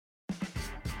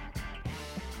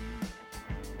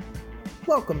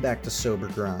Welcome back to Sober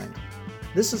Grind.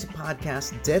 This is a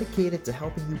podcast dedicated to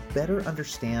helping you better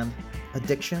understand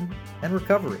addiction and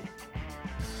recovery.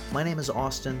 My name is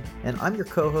Austin, and I'm your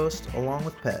co-host along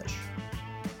with Pej.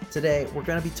 Today, we're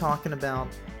going to be talking about,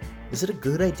 is it a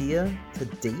good idea to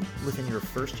date within your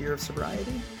first year of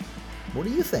sobriety? What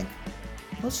do you think?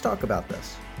 Let's talk about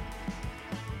this.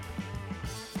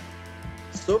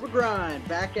 Sober Grind,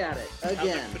 back at it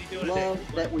again. Love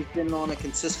that we've been on a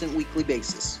consistent weekly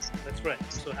basis. That's right.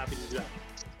 I'm so happy to do that.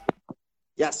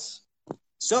 Yes.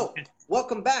 So,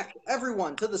 welcome back,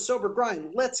 everyone, to the Sober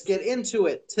Grind. Let's get into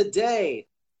it today.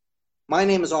 My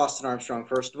name is Austin Armstrong,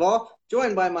 first of all,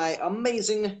 joined by my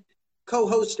amazing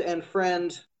co-host and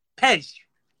friend, Pej.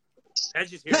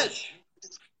 Pej is here. Pej.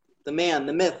 The man,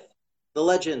 the myth, the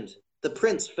legend, the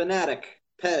prince fanatic,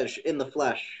 Pej in the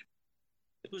flesh.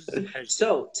 Who's Pej?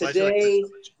 So, today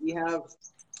we have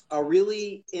a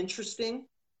really interesting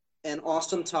and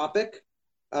awesome topic.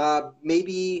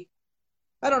 Maybe,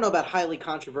 I don't know about highly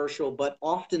controversial, but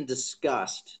often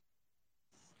discussed.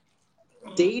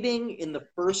 Dating in the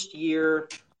first year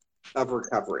of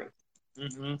recovery.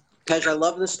 Mm-hmm. Pej, I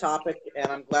love this topic,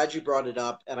 and I'm glad you brought it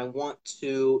up, and I want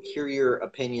to hear your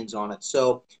opinions on it.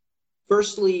 So,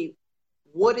 firstly,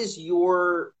 what is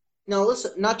your... No,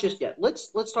 listen, not just yet.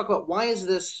 Let's talk about, why is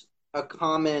this a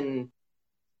common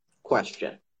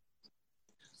question?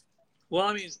 Well,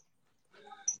 I mean,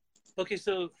 okay,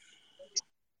 so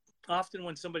often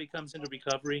when somebody comes into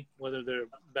recovery, whether they're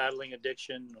battling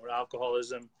addiction or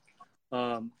alcoholism,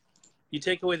 you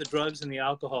take away the drugs and the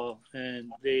alcohol,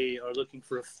 and they are looking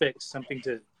for a fix, something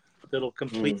that'll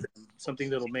complete them,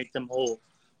 something that'll make them whole,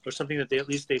 or something that at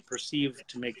least they perceive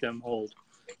to make them whole.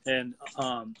 And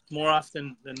more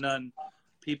often than none,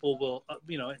 people will,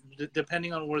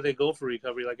 depending on where they go for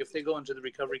recovery, like if they go into the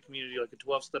recovery community, like a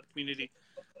 12-step community,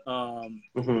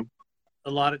 a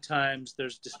lot of times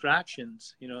there's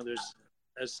distractions. There's,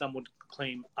 as some would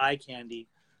claim, eye candy.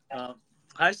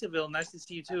 Hi, Seville. Nice to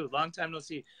see you too. Long time no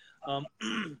see.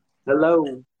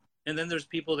 Hello. And then there's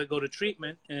people that go to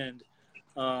treatment, and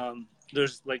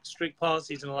there's like strict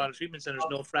policies in a lot of treatment centers,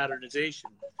 no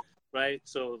fraternization, right?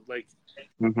 So like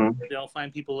they'll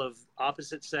find people of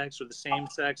opposite sex or the same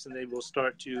sex, and they will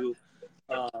start to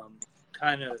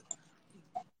kind of,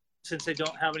 since they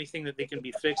don't have anything that they can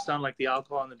be fixed on, like the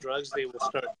alcohol and the drugs, they will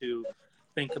start to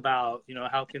think about,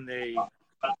 how can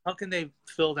they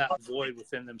fill that void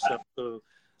within themselves, so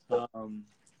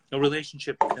a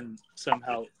relationship can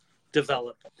somehow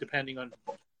develop depending on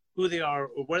who they are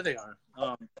or where they are.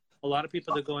 A lot of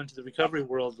people that go into the recovery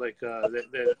world, like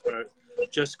that are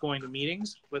just going to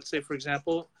meetings, let's say, for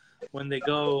example, when they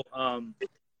go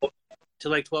to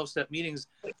like 12-step meetings,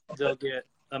 they'll get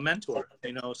a mentor,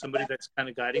 somebody that's kind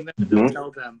of guiding them, and they'll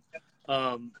tell them,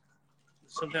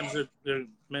 sometimes their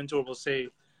mentor will say,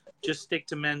 just stick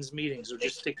to men's meetings or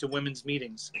just stick to women's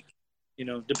meetings,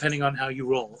 depending on how you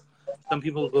roll. Some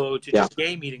people go to just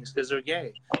gay meetings because they're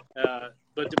gay.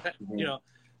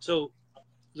 So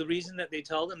the reason that they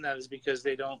tell them that is because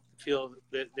they don't feel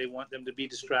that they want them to be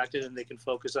distracted, and they can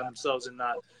focus on themselves and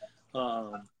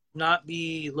not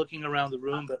be looking around the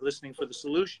room, but listening for the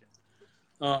solution.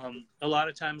 A lot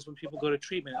of times when people go to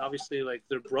treatment, obviously, like,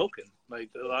 they're broken. Like,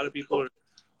 a lot of people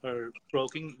are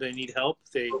broken. They need help.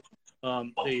 They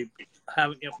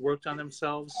haven't yet worked on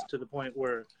themselves to the point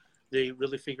where they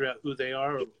really figure out who they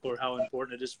are, or how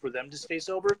important it is for them to stay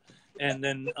sober. And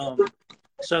then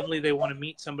suddenly they want to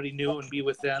meet somebody new and be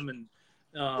with them. And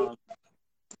I'm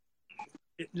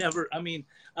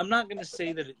not going to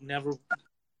say that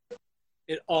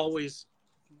it always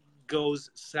goes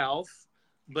south,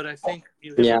 but I think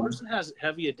if a person has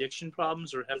heavy addiction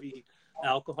problems or heavy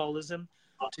alcoholism,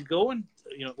 to go and,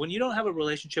 when you don't have a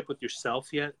relationship with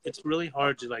yourself yet, it's really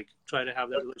hard to like try to have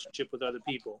that relationship with other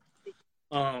people.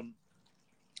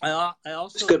 I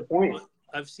also, that's a good point.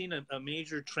 I've seen a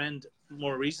major trend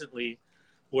more recently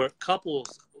where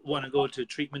couples want to go to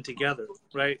treatment together,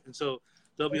 right? And so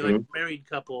they'll be like married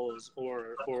couples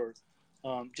or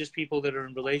just people that are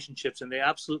in relationships, and they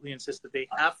absolutely insist that they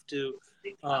have to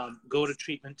go to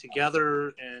treatment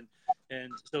together.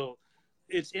 And so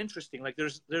it's interesting. Like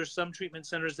there's some treatment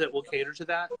centers that will cater to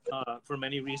that for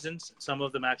many reasons. Some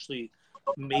of them actually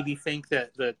maybe think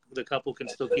that the couple can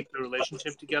still keep their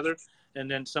relationship together,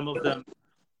 and then some of them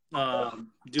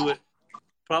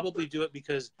probably do it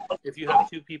because if you have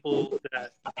two people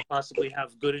that possibly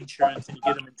have good insurance and you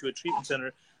get them into a treatment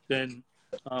center, then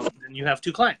you have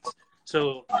two clients.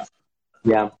 So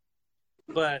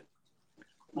but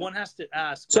one has to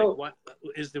ask, so, what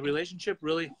is the relationship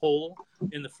really whole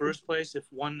in the first place if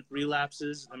one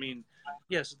relapses? I mean,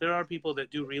 yes, there are people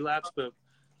that do relapse, but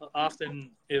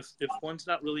often if one's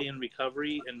not really in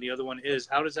recovery and the other one is,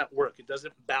 how does that work? It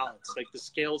doesn't balance. Like the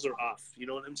scales are off. You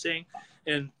know what I'm saying?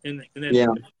 And then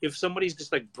if somebody's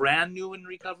just like brand new in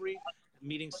recovery,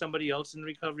 meeting somebody else in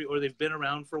recovery, or they've been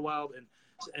around for a while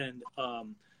and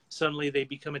suddenly they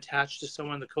become attached to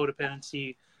someone, the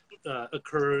codependency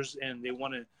occurs, and they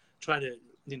want to try to,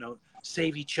 you know,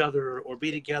 save each other or be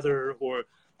together, or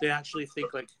they actually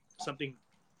think like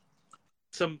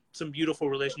some beautiful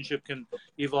relationship can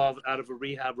evolve out of a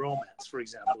rehab romance, for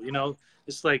example. You know,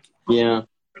 it's like, yeah.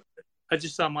 I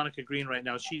just saw Monica Green right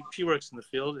now. She works in the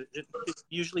field. It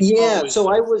usually So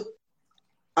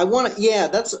I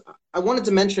wanted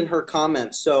to mention her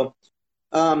comments. So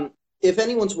if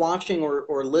anyone's watching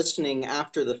or listening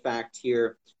after the fact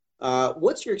here,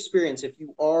 what's your experience if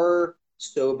you are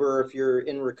sober, if you're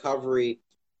in recovery?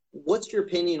 What's your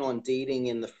opinion on dating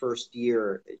in the first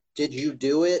year? Did you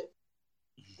do it?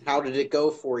 How did it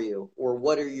go for you? Or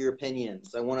what are your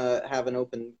opinions? I want to have an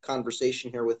open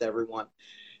conversation here with everyone.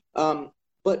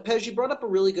 But Pez, you brought up a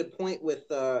really good point with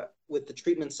the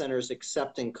treatment centers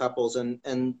accepting couples,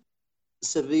 and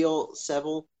Seville,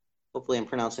 hopefully I'm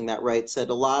pronouncing that right, said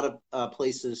a lot of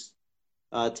places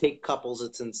take couples.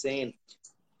 It's insane.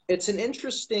 It's an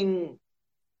interesting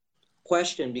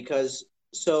question because,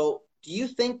 so do you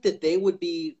think that they would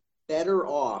be better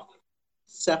off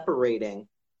separating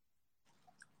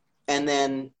and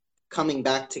then coming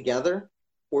back together?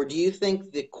 Or do you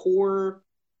think the core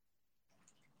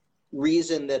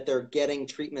reason that they're getting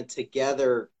treatment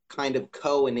together kind of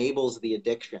co-enables the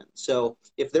addiction? So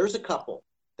if there's a couple,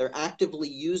 they're actively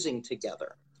using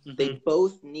together, they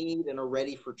both need and are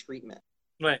ready for treatment.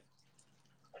 Right.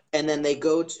 And then they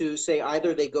go to, say,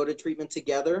 either they go to treatment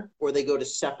together or they go to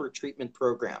separate treatment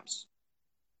programs.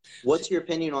 What's your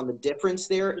opinion on the difference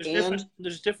there?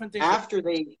 There's different things. After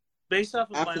they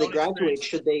graduate,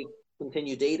 should they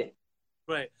continue dating?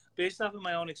 Right. Based off of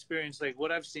my own experience, like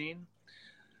what I've seen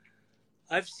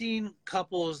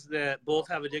couples that both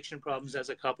have addiction problems as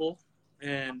a couple,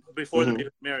 and before they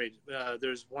get married.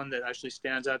 There's one that actually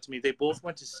stands out to me. They both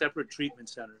went to separate treatment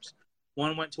centers.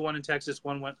 One went to one in Texas,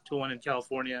 one went to one in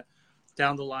California.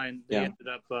 Down the line, they ended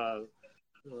up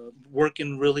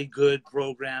working really good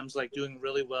programs, like doing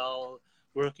really well,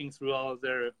 working through all of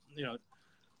their, you know,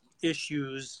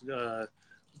 issues,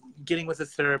 getting with a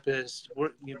therapist,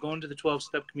 going to the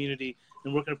 12-step community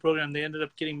and working a program. They ended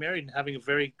up getting married and having a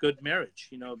very good marriage,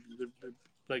 you know,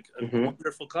 like a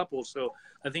wonderful couple. So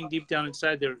I think deep down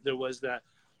inside there was that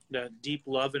deep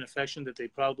love and affection that they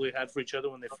probably had for each other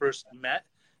when they first met.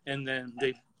 And then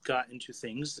they got into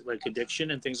things like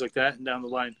addiction and things like that. And down the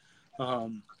line,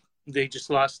 they just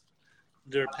lost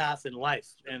their path in life.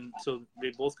 And so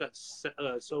they both got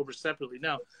sober separately.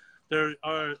 Now,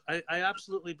 I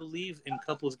absolutely believe in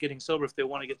couples getting sober if they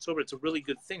want to get sober. It's a really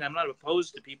good thing. I'm not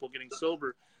opposed to people getting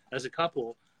sober as a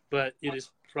couple, but it is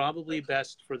probably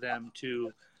best for them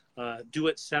to do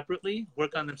it separately,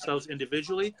 work on themselves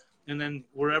individually, and then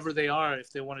wherever they are,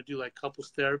 if they want to do like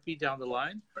couples therapy down the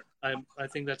line, I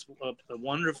think that's a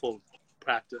wonderful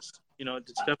practice. You know,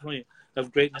 it's definitely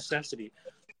of great necessity.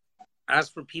 As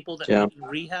for people that meet in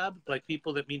rehab, like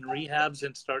people that meet in rehabs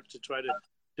and start to try to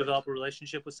develop a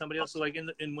relationship with somebody else. So like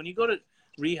in when you go to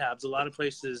rehabs, a lot of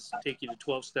places take you to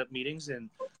 12-step meetings, and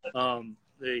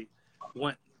they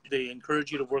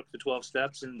encourage you to work the 12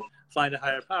 steps and find a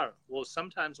higher power. Well,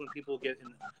 sometimes when people get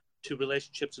into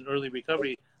relationships in early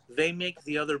recovery, they make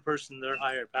the other person their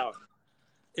higher power.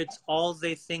 It's all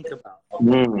they think about.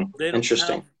 They don't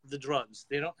have the drugs.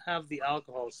 They don't have the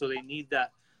alcohol. So they need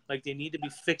that, like they need to be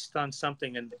fixed on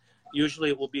something. And usually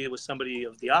it will be with somebody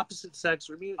of the opposite sex,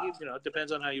 or, you know, it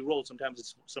depends on how you roll. Sometimes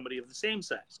it's somebody of the same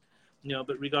sex, you know,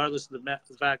 but regardless of the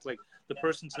fact, like the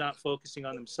person's not focusing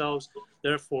on themselves.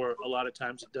 Therefore, a lot of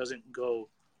times it doesn't go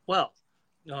well.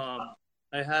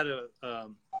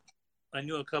 I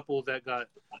knew a couple that got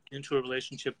into a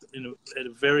relationship at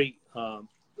a very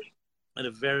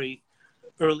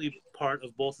early part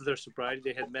of both of their sobriety.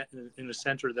 They had met in a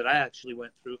center that I actually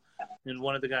went through, and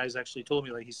one of the guys actually told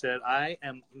me, like, he said, I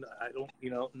don't, you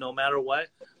know, no matter what,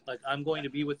 like I'm going to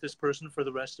be with this person for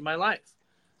the rest of my life.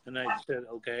 And I said,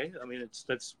 okay, I mean, if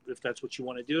that's what you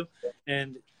want to do.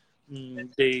 And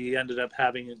they ended up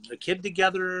having a kid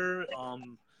together.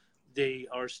 They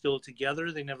are still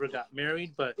together. They never got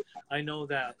married, but I know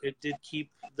that it did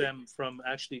keep them from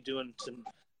actually doing some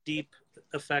deep,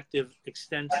 effective,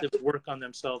 extensive work on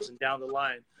themselves. And down the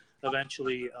line,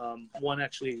 eventually, one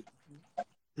actually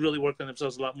really worked on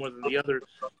themselves a lot more than the other,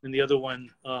 and the other one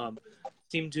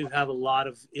seemed to have a lot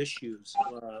of issues,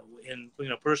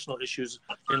 personal issues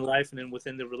in life and then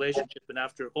within the relationship. And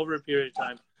after over a period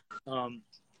of time,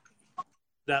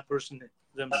 that person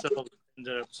themselves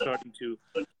ended up starting to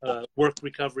work the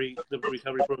recovery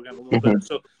program a little better.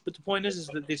 So, but the point is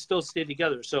that they still stay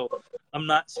together. So I'm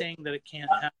not saying that it can't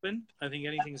happen. I think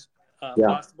anything's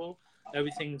possible.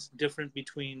 Everything's different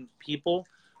between people,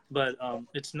 but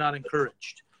it's not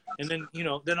encouraged. And then,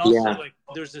 then also like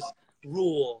there's this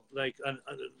rule, like a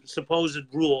supposed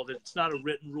rule that's not a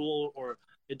written rule, or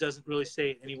it doesn't really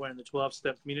say anywhere in the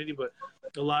 12-step community, but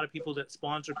a lot of people that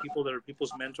sponsor people that are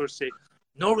people's mentors say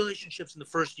no relationships in the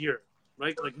first year,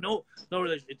 right? Like no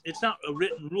relationship. It's not a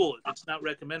written rule. It's not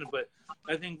recommended, but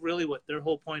I think really what their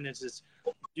whole point is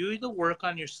do the work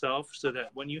on yourself so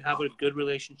that when you have a good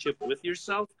relationship with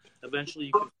yourself, eventually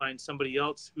you can find somebody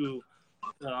else who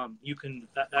you can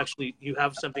actually, you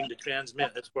have something to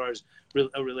transmit as far as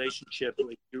a relationship,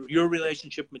 like your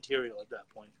relationship material at that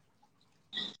point.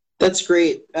 That's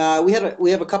great. We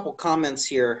have a couple comments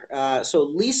here. So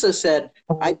Lisa said,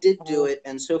 I did do it,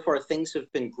 and so far things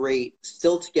have been great,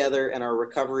 still together, and our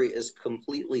recovery is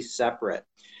completely separate.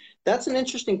 That's an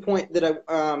interesting point that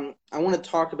I want to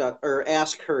talk about or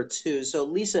ask her too. So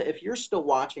Lisa, if you're still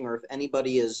watching, or if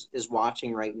anybody is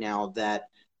watching right now that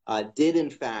did in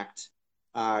fact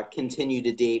continue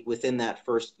to date within that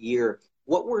first year,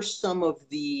 what were some of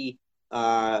the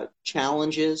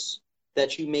challenges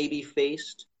that you maybe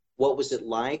faced? What was it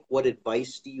like? What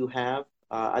advice do you have?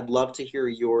 I'd love to hear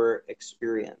your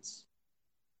experience.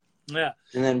 Yeah.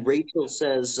 And then Rachel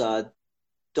says,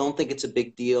 don't think it's a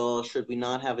big deal. Should we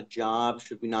not have a job?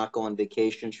 Should we not go on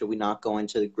vacation? Should we not go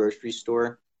into the grocery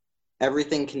store?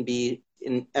 Everything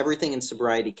in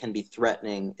sobriety can be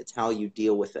threatening. It's how you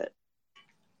deal with it.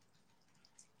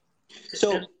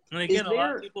 So, and again, a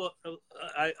lot of people,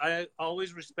 I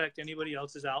always respect anybody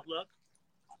else's outlook.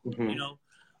 Mm-hmm.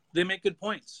 They make good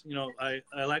points. I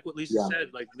like what Lisa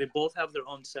said. Like, they both have their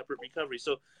own separate recovery.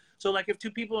 So like, if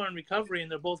two people are in recovery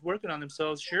and they're both working on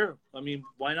themselves, sure. I mean,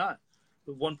 why not?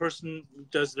 If one person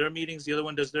does their meetings, the other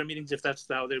one does their meetings, if that's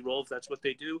how they roll, if that's what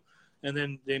they do, and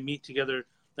then they meet together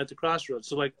at the crossroads.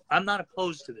 So like, I'm not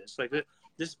opposed to this. Like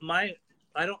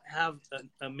I don't have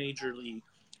a majorly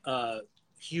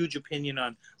huge opinion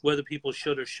on whether people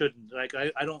should or shouldn't. Like,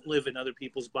 I don't live in other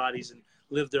people's bodies and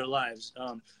live their lives.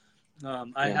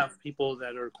 I have people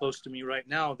that are close to me right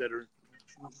now that are,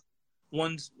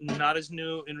 one's not as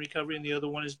new in recovery and the other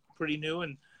one is pretty new,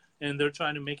 and they're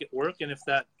trying to make it work. And if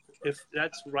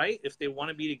that's right, if they want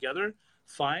to be together,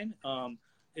 fine.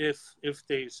 If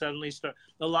they suddenly start,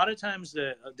 a lot of times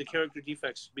the character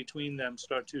defects between them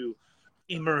start to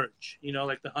emerge.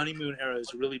 Like the honeymoon era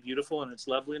is really beautiful and it's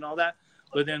lovely and all that,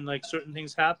 but then like certain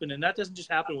things happen, and that doesn't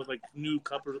just happen with like new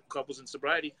couples in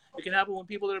sobriety. It can happen with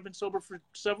people that have been sober for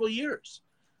several years.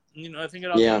 I think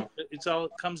it all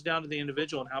comes down to the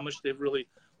individual and how much they've really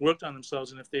worked on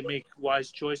themselves, and if they make wise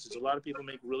choices. A lot of people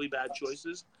make really bad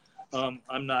choices. I'm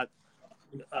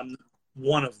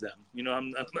one of them.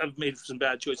 I've made some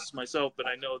bad choices myself, but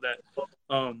I know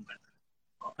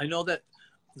that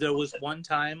there was one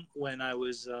time when I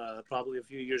was probably a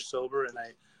few years sober, and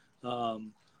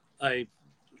I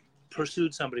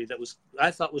pursued somebody that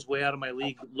I thought was way out of my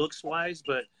league looks wise,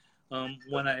 but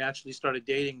when I actually started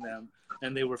dating them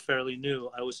and they were fairly new,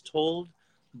 I was told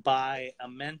by a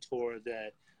mentor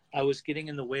that I was getting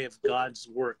in the way of God's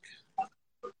work.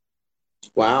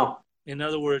 Wow. In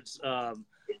other words, I'm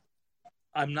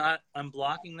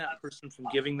blocking that person from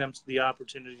giving them the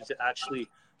opportunity to actually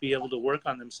be able to work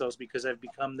on themselves because I've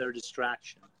become their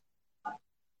distraction.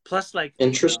 Plus, like,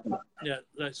 interesting.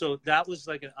 So that was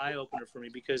like an eye opener for me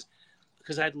because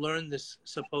I'd learned this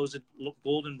supposed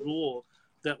golden rule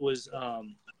that was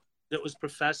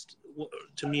professed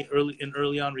to me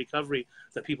early on recovery,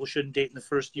 that people shouldn't date in the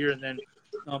first year, and then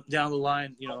down the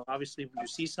line, obviously when you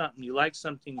see something, you like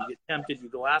something, you get tempted, you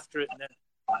go after it, and then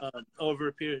over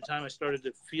a period of time, I started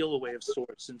to feel a way of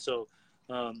sorts, and so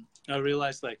I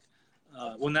realized like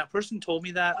when that person told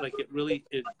me that, like it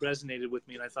resonated with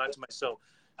me, and I thought to myself,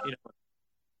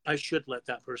 I should let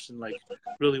that person like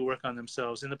really work on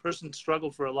themselves. And the person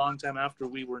struggled for a long time after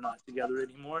we were not together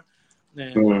anymore.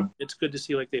 And it's good to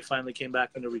see like they finally came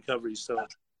back into recovery. So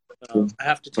I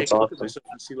have to take a look at myself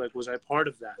and see like, was I part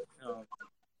of that?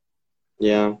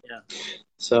 Yeah.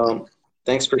 So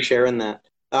thanks for sharing that.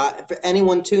 For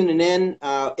anyone tuning in,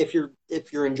 if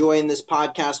you're enjoying this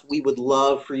podcast, we would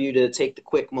love for you to take the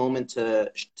quick moment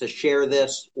to share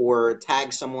this or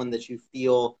tag someone that you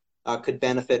feel could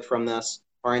benefit from this.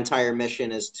 Our entire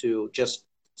mission is to just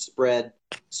spread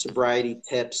sobriety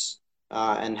tips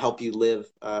and help you live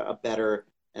a better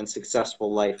and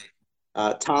successful life.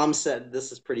 Tom said,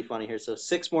 this is pretty funny here. So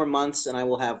 6 more months and I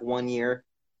will have 1 year.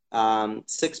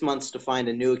 6 months to find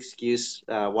a new excuse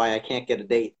why I can't get a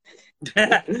date.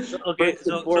 Okay, First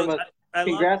and foremost,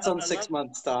 congrats on I 6 love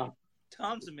months, Tom.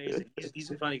 Tom's amazing.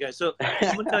 He's a funny guy. So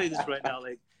I'm gonna tell you this right now.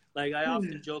 Like I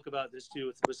often joke about this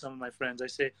too with some of my friends. I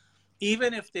say,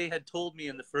 even if they had told me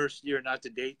in the first year not to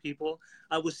date people,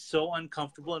 I was so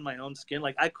uncomfortable in my own skin.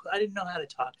 Like I didn't know how to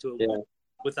talk to a woman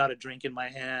without a drink in my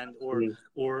hand or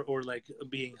like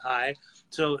being high.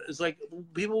 So it's like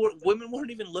women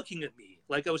weren't even looking at me.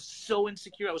 Like I was so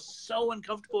insecure. I was so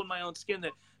uncomfortable in my own skin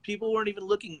that people weren't even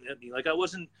looking at me. Like I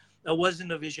wasn't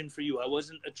a vision for you. I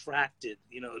wasn't attractive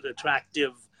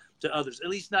to others, at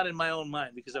least not in my own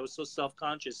mind, because I was so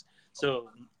self-conscious.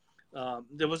 So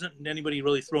there wasn't anybody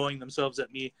really throwing themselves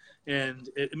at me, and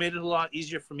it made it a lot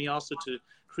easier for me also to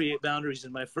create boundaries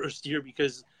in my first year,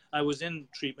 because I was in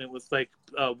treatment with like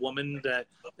a woman that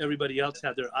everybody else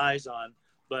had their eyes on,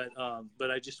 but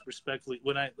I just respectfully,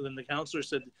 when the counselor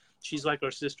said she's like our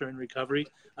sister in recovery,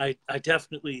 I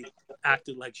definitely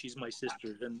acted like she's my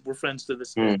sister, and we're friends to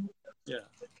this day.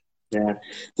 Yeah.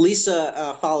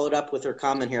 Lisa followed up with her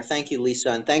comment here. Thank you,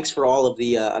 Lisa, and thanks for all of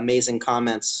the amazing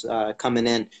comments coming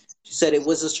in. She said it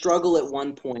was a struggle at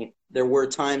one point. There were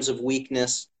times of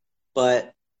weakness,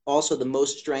 but also the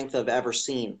most strength I've ever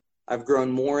seen. I've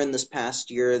grown more in this past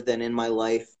year than in my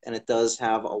life, and it does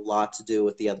have a lot to do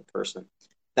with the other person.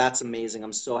 That's amazing.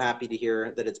 I'm so happy to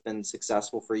hear that it's been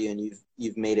successful for you and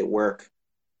you've made it work.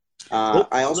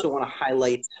 I also want to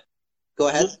highlight. Go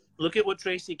ahead. Look at what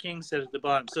Tracy King said at the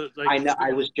bottom. So like, I know.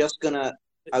 I was just gonna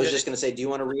say, do you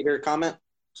want to read her comment?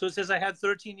 So it says, I had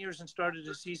 13 years and started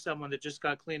to see someone that just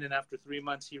got clean, and after 3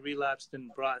 months he relapsed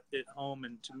and brought it home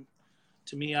and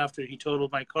to me after he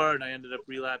totaled my car, and I ended up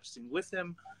relapsing with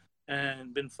him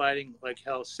and been fighting like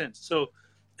hell since. So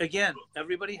again,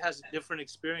 everybody has different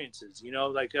experiences,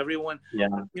 like everyone,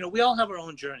 we all have our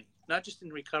own journey, not just in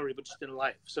recovery, but just in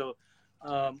life. So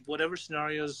whatever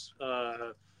scenarios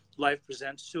life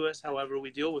presents to us, however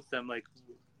we deal with them, like,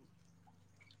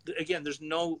 again, there's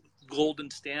no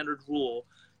golden standard rule.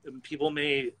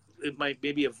 It might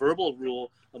be a verbal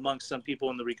rule amongst some people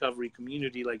in the recovery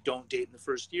community, like don't date in the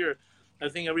first year. I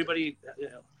think everybody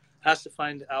has to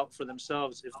find out for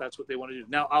themselves if that's what they want to do.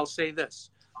 Now, I'll say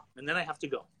this, and then I have to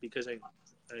go because I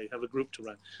have a group to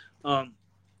run.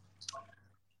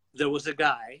 There was a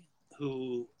guy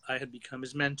who I had become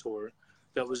his mentor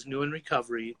that was new in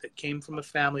recovery, that came from a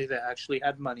family that actually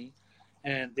had money,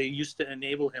 and they used to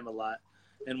enable him a lot.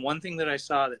 And one thing that I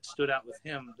saw that stood out with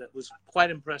him that was quite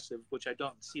impressive, which I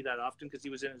don't see that often because he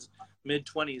was in his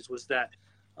mid-20s, was that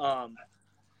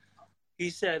he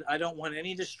said, I don't want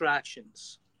any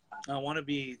distractions. I want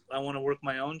to work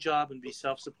my own job and be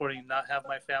self-supporting, not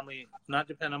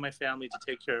depend on my family to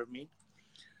take care of me.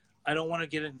 I don't want to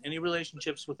get in any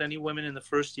relationships with any women in the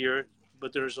first year,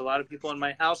 but there's a lot of people in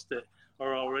my house that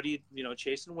are already,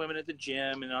 chasing women at the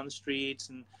gym and on the streets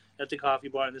and at the coffee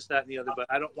bar and this, that, and the other. But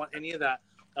I don't want any of that.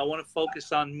 I want to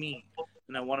focus on me,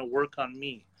 and I want to work on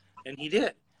me. And he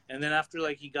did. And then after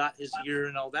he got his year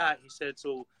and all that, he said,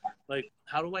 so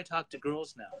how do I talk to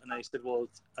girls now? And I said, well,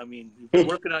 you've been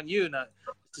working on you. Now,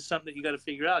 this is something that you got to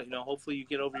figure out. Hopefully you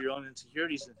get over your own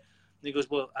insecurities. And he goes,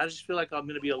 well, I just feel like I'm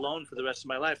going to be alone for the rest of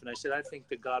my life. And I said, I think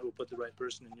that God will put the right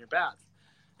person in your path.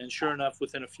 And sure enough,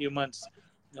 within a few months,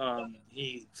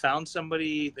 he found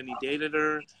somebody, then he dated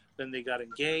her, then they got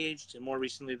engaged, and more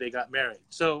recently they got married.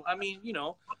 So,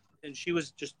 and she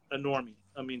was just a normie.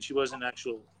 She wasn't an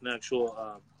actual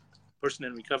person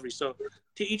in recovery. So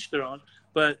to each their own.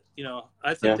 But,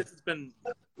 I think this has been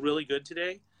really good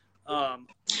today.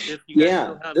 If you guys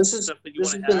still have stuff that you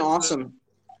want to add, this has been awesome.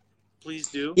 Please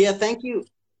do. Yeah, thank you.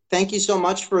 Thank you so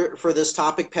much for this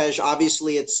topic, Pej.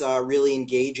 Obviously, it's really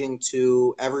engaging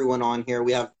to everyone on here.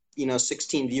 We have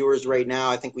 16 viewers right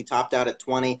now. I think we topped out at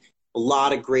 20. A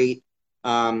lot of great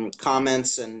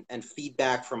comments and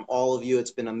feedback from all of you.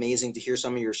 It's been amazing to hear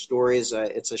some of your stories.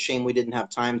 It's a shame we didn't have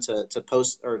time to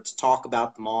post or to talk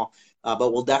about them all,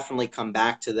 but we'll definitely come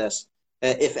back to this.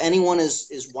 If anyone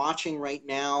is watching right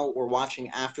now or watching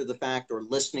after the fact or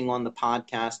listening on the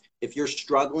podcast, if you're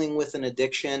struggling with an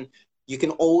addiction, you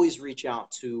can always reach out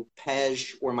to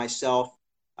Pej or myself,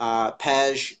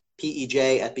 Pej,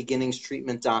 P-E-J, at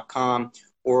beginningstreatment.com,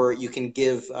 or you can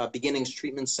give Beginnings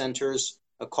Treatment Centers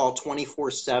a call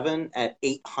 24/7 at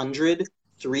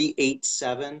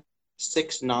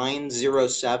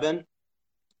 800-387-6907.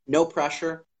 No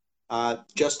pressure,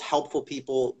 just helpful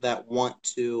people that want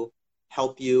to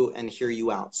help you and hear you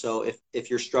out. So if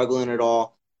you're struggling at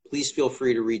all, please feel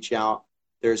free to reach out.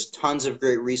 There's tons of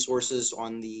great resources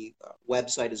on the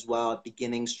website as well at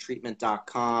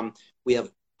beginningstreatment.com. We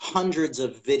have hundreds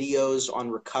of videos on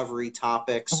recovery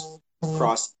topics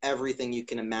across everything you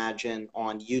can imagine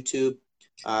on YouTube.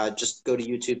 Just go to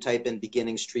YouTube, type in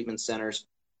Beginnings Treatment Centers.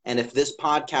 And if this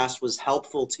podcast was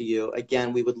helpful to you,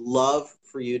 again, we would love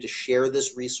for you to share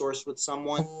this resource with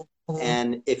someone.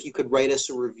 And if you could write us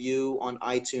a review on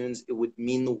iTunes, it would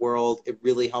mean the world. It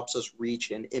really helps us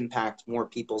reach and impact more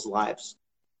people's lives.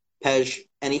 Pej,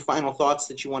 any final thoughts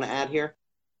that you want to add here?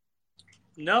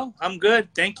 No, I'm good.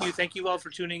 Thank you. Thank you all for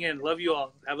tuning in. Love you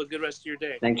all. Have a good rest of your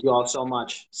day. Thank you all so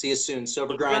much. See you soon.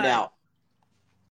 Sober Grind out.